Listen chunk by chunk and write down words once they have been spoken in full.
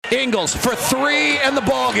Ingles for three and the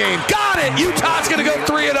ball game. Got it! Utah's going to go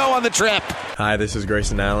 3-0 on the trip. Hi, this is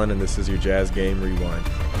Grayson Allen, and this is your Jazz Game Rewind.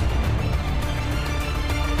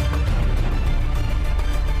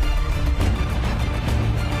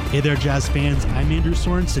 Hey there, Jazz fans. I'm Andrew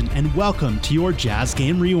Sorensen, and welcome to your Jazz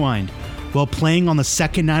Game Rewind. While playing on the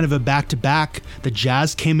second night of a back-to-back, the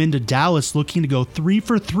Jazz came into Dallas looking to go 3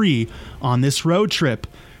 for 3 on this road trip.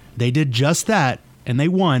 They did just that, and they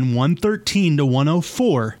won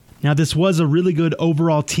 113-104. Now, this was a really good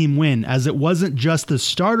overall team win, as it wasn't just the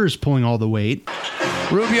starters pulling all the weight.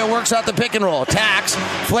 Rubio works out the pick and roll, attacks,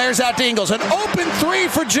 flares out to Ingles. An open three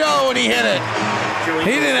for Joe, and he hit it.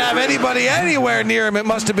 He didn't have anybody anywhere near him. It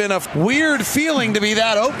must have been a weird feeling to be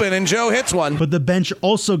that open, and Joe hits one. But the bench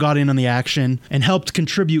also got in on the action and helped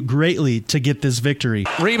contribute greatly to get this victory.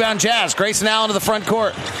 Rebound Jazz. Grayson Allen to the front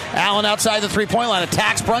court. Allen outside the three-point line.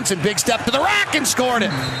 Attacks Brunson. Big step to the rack and scored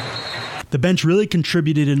it. The bench really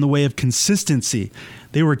contributed in the way of consistency.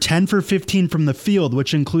 They were 10 for 15 from the field,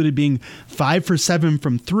 which included being 5 for 7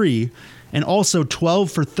 from 3, and also 12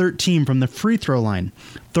 for 13 from the free throw line.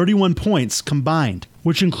 31 points combined,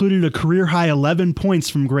 which included a career-high 11 points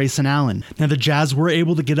from Grayson Allen. Now, the Jazz were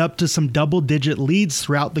able to get up to some double-digit leads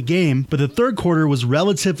throughout the game, but the third quarter was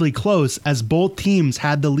relatively close as both teams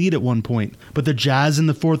had the lead at one point. But the Jazz in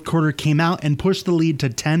the fourth quarter came out and pushed the lead to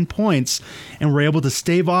 10 points and were able to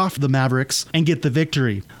stave off the Mavericks and get the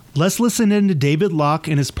victory. Let's listen in to David Locke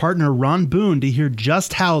and his partner Ron Boone to hear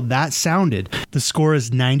just how that sounded. The score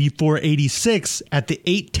is 94-86 at the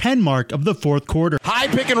 8:10 mark of the fourth quarter. High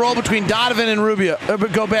pick and roll between Donovan and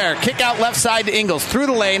Gobert. Kick out left side to Ingles. Through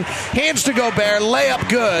the lane. Hands to Gobert. Layup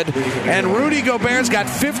good. And Rudy Gobert's got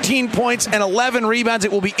 15 points and 11 rebounds.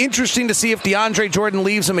 It will be interesting to see if DeAndre Jordan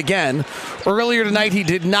leaves him again. Earlier tonight, he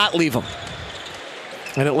did not leave him.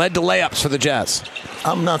 And it led to layups for the Jazz.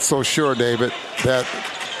 I'm not so sure, David, that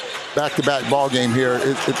back-to-back ball game here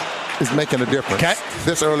is making a difference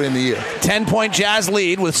this early in the year. 10-point Jazz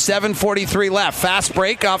lead with 7:43 left. Fast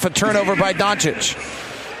break off a turnover by Doncic.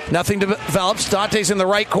 Nothing develops. Dante's in the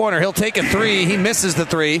right corner. He'll take a three. He misses the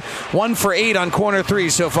three. 1 for 8 on corner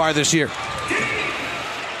threes so far this year.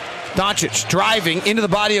 Doncic driving into the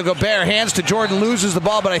body of Gobert. Hands to Jordan, loses the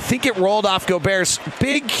ball, but I think it rolled off Gobert's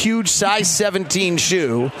big, huge size 17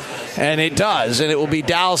 shoe. And it does. And it will be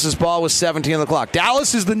Dallas's ball with 17 on the clock.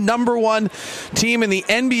 Dallas is the number one team in the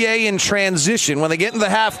NBA in transition. When they get into the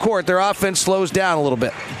half court, their offense slows down a little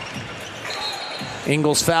bit.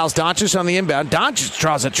 Ingles fouls Doncic on the inbound. Doncic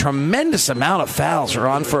draws a tremendous amount of fouls.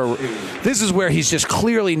 This is where he's just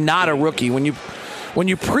clearly not a rookie. When you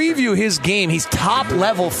preview his game, he's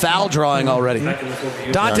top-level foul drawing already.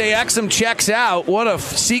 Dante Exum checks out. What a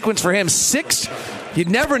sequence for him. 6. You'd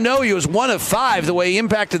never know he was 1 of 5 the way he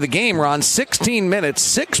impacted the game, Ron. 16 minutes,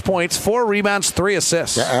 6 points, 4 rebounds, 3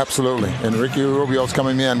 assists. Yeah, absolutely. And Ricky Rubio's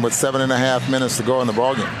coming in with 7.5 minutes to go in the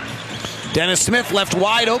ballgame. Dennis Smith left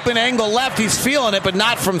wide open, angle left. He's feeling it, but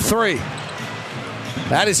not from 3.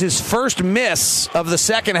 That is his first miss of the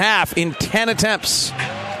second half in 10 attempts.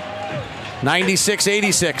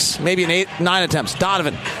 96-86, maybe 9 attempts.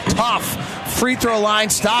 Donovan, tough, free throw line,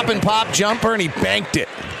 stop and pop jumper, and he banked it.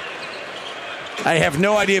 I have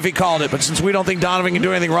no idea if he called it, but since we don't think Donovan can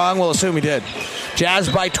do anything wrong, we'll assume he did. Jazz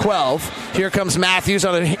by 12. Here comes Matthews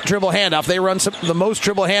on a dribble handoff. They run the most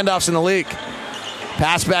dribble handoffs in the league.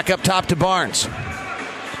 Pass back up top to Barnes.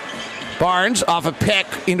 Barnes off a pick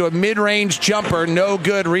into a mid-range jumper. No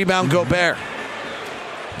good. Rebound Gobert.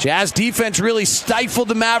 Jazz defense really stifled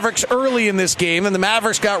the Mavericks early in this game, and the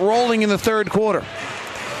Mavericks got rolling in the third quarter.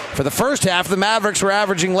 For the first half, the Mavericks were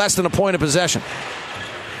averaging less than a point of possession.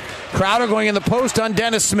 Crowder going in the post on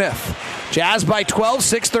Dennis Smith. Jazz by 12,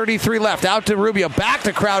 6:33 left. Out to Rubio, back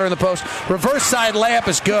to Crowder in the post. Reverse side layup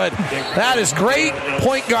is good. That is great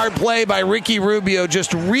point guard play by Ricky Rubio,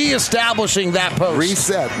 just reestablishing that post.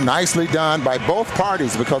 Reset, nicely done by both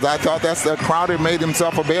parties, because I thought Crowder made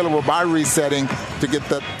himself available by resetting to get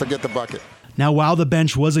the bucket. Now, while the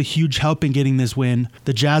bench was a huge help in getting this win,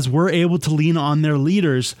 the Jazz were able to lean on their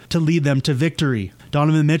leaders to lead them to victory.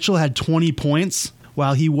 Donovan Mitchell had 20 points.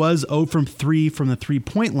 While he was 0 from 3 from the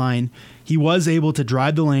three-point line, he was able to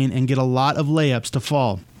drive the lane and get a lot of layups to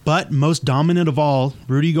fall. But most dominant of all,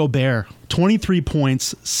 Rudy Gobert. 23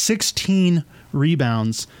 points, 16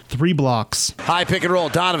 rebounds, 3 blocks. High pick and roll.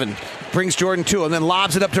 Donovan brings Jordan to him, then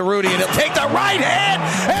lobs it up to Rudy, and he'll take the right hand,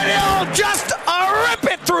 and he'll just rip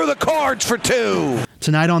it through the cords for 2.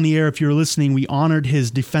 Tonight on the air, if you're listening, we honored his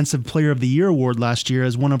Defensive Player of the Year award last year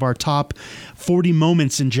as one of our top 40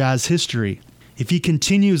 moments in Jazz history. If he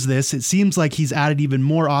continues this, it seems like he's added even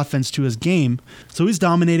more offense to his game, so he's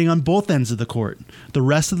dominating on both ends of the court. The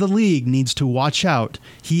rest of the league needs to watch out.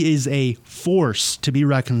 He is a force to be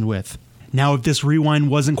reckoned with. Now, if this rewind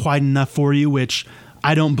wasn't quite enough for you, which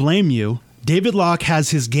I don't blame you, David Locke has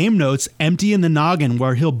his game notes empty in the noggin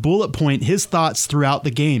where he'll bullet point his thoughts throughout the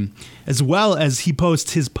game, as well as he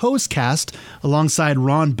posts his postcast alongside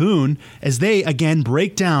Ron Boone as they again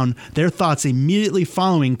break down their thoughts immediately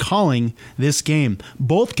following calling this game.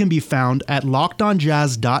 Both can be found at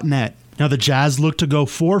lockedonjazz.net. Now the Jazz look to go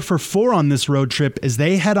 4 for 4 on this road trip as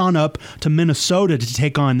they head on up to Minnesota to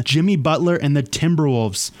take on Jimmy Butler and the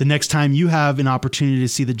Timberwolves. The next time you have an opportunity to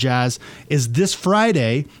see the Jazz is this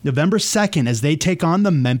Friday, November 2nd, as they take on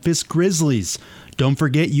the Memphis Grizzlies. Don't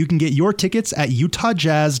forget, you can get your tickets at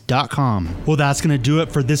utahjazz.com. Well, that's going to do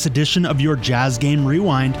it for this edition of your Jazz Game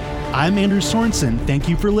Rewind. I'm Andrew Sorensen. Thank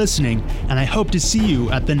you for listening, and I hope to see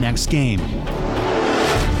you at the next game.